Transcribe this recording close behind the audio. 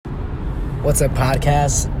What's up,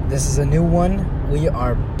 podcast? This is a new one. We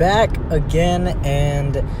are back again,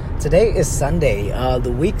 and today is Sunday.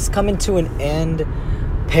 The week's coming to an end.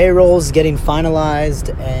 Payroll's getting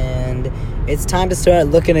finalized, and it's time to start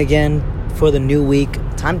looking again for the new week.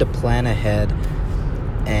 Time to plan ahead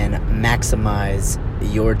and maximize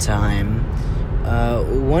your time.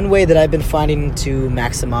 One way that I've been finding to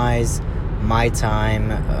maximize my time,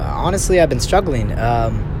 honestly, I've been struggling.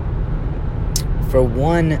 For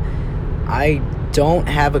one, I don't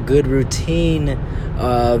have a good routine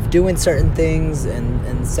of doing certain things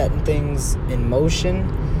and setting things in motion.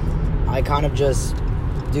 I kind of just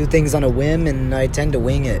do things on a whim, and I tend to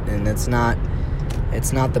wing it, and it's not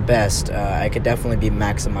the best. I could definitely be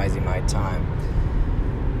maximizing my time.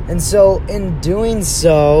 And so in doing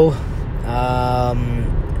so,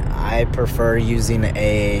 I prefer using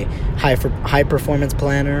a high performance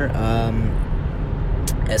planner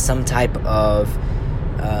as some type of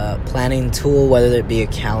planning tool, whether it be a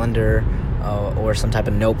calendar or some type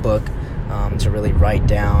of notebook, to really write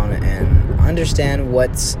down and understand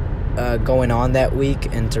what's going on that week,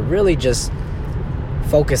 and to really just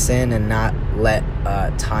focus in and not let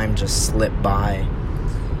time just slip by.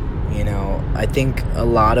 You know, I think a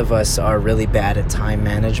lot of us are really bad at time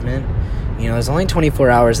management. You know, there's only 24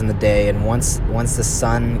 hours in the day, and once the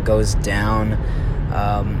sun goes down,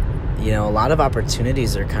 you know, a lot of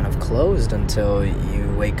opportunities are kind of closed until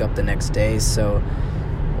you wake up the next day. So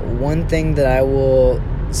one thing that I will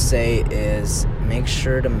say is make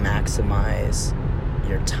sure to maximize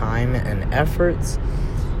your time and efforts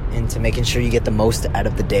into making sure you get the most out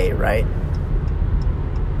of the day, right?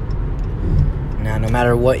 Now, no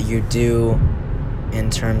matter what you do in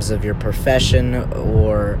terms of your profession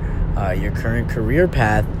or your current career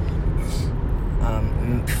path,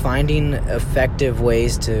 finding effective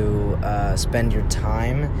ways to spend your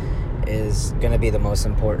time is going to be the most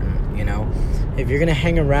important. You know, if you're going to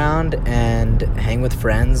hang around and hang with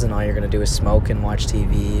friends and all you're going to do is smoke and watch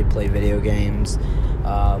TV, play video games,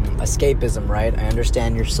 escapism, right? I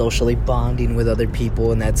understand you're socially bonding with other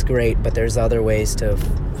people, and that's great, but there's other ways to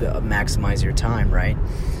maximize your time, right?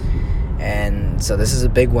 And so this is a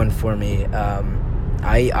big one for me.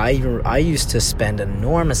 I used to spend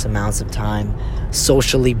enormous amounts of time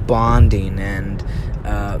socially bonding and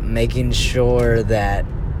making sure that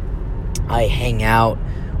I hang out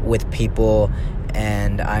with people,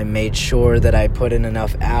 and I made sure that I put in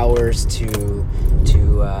enough hours to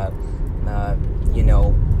you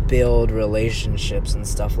know, build relationships and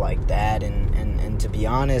stuff like that. And to be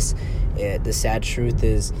honest, the sad truth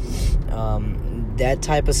is that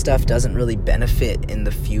type of stuff doesn't really benefit in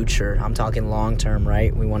the future. I'm talking long term,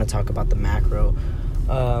 right? We want to talk about the macro.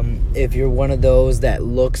 If you're one of those that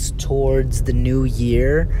looks towards the new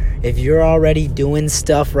year, if you're already doing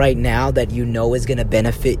stuff right now that you know is going to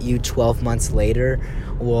benefit you 12 months later,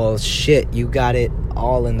 well, shit, you got it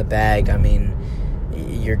all in the bag. I mean,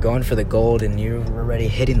 you're going for the gold, and you're already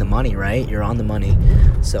hitting the money, right? You're on the money.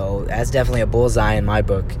 So that's definitely a bullseye in my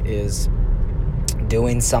book, is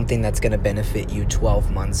doing something that's going to benefit you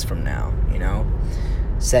 12 months from now, you know?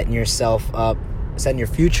 Setting your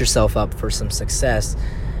future self up for some success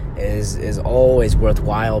is always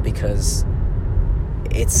worthwhile, because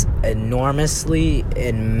it's enormously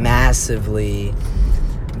and massively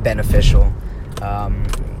beneficial.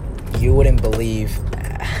 You wouldn't believe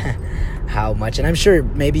how much, and I'm sure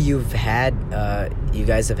maybe you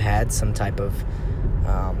guys have had some type of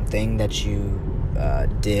thing that you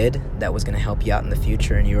did that was going to help you out in the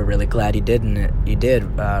future, and you were really glad you did,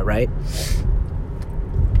 right?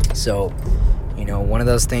 So, you know, one of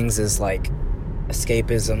those things is like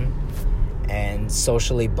escapism and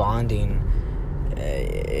socially bonding.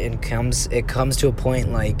 It comes to a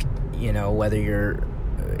point, like, you know,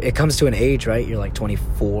 it comes to an age, right? You're like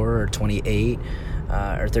 24 or 28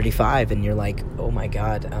 or 35, and you're like, oh my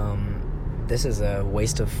God, this is a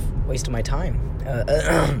waste of my time.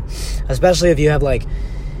 Especially if you have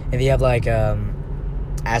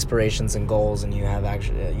aspirations and goals, and you have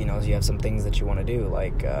you have some things that you want to do.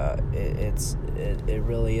 Like, it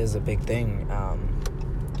really is a big thing.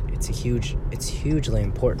 It's hugely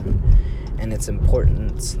important, and its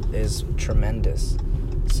importance is tremendous.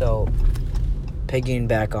 So,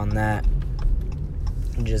 piggying on that,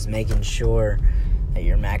 and just making sure that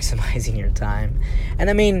you're maximizing your time. And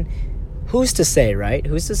I mean, who's to say, right?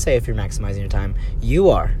 Who's to say if you're maximizing your time? You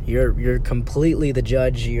are. You're completely the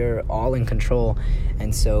judge. You're all in control.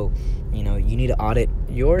 And so, you know, you need to audit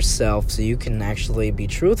yourself so you can actually be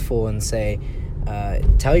truthful and say,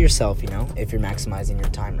 tell yourself, you know, if you're maximizing your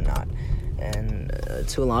time or not. And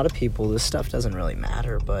to a lot of people, this stuff doesn't really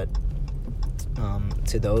matter, but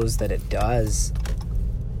to those that it does,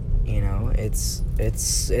 you know, It's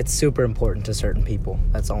super important to certain people.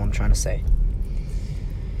 That's all I'm trying to say.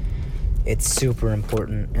 It's super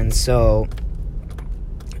important. And so,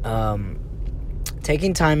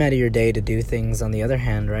 taking time out of your day to do things, on the other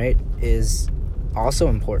hand, right, is also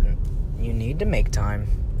important. You need to make time.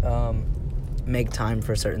 Make time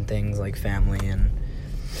for certain things like family and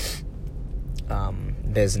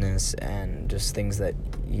business and just things that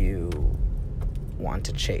you want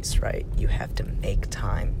to chase, right? You have to make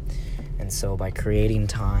time. And so by creating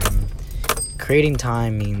time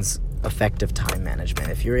means effective time management.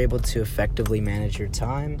 If you're able to effectively manage your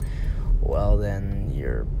time, well, then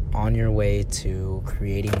you're on your way to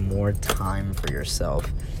creating more time for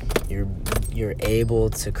yourself. You're able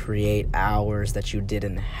to create hours that you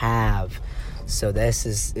didn't have. So this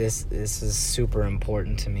is super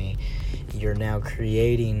important to me. You're now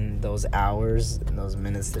creating those hours and those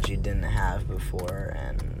minutes that you didn't have before,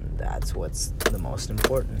 and that's what's the most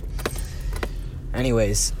important.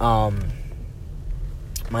 Anyways, my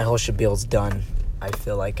whole spiel's done. I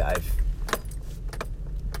feel like I've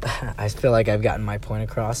gotten my point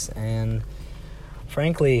across, and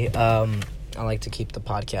frankly, I like to keep the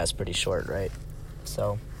podcast pretty short, right?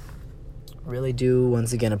 So, really do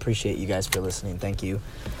once again appreciate you guys for listening. Thank you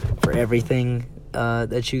for everything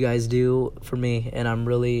that you guys do for me, and I'm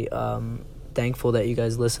really thankful that you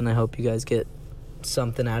guys listen. I hope you guys get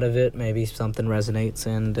something out of it. Maybe something resonates,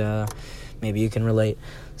 and maybe you can relate.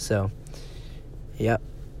 So, yep.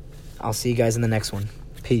 I'll see you guys in the next one.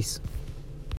 Peace.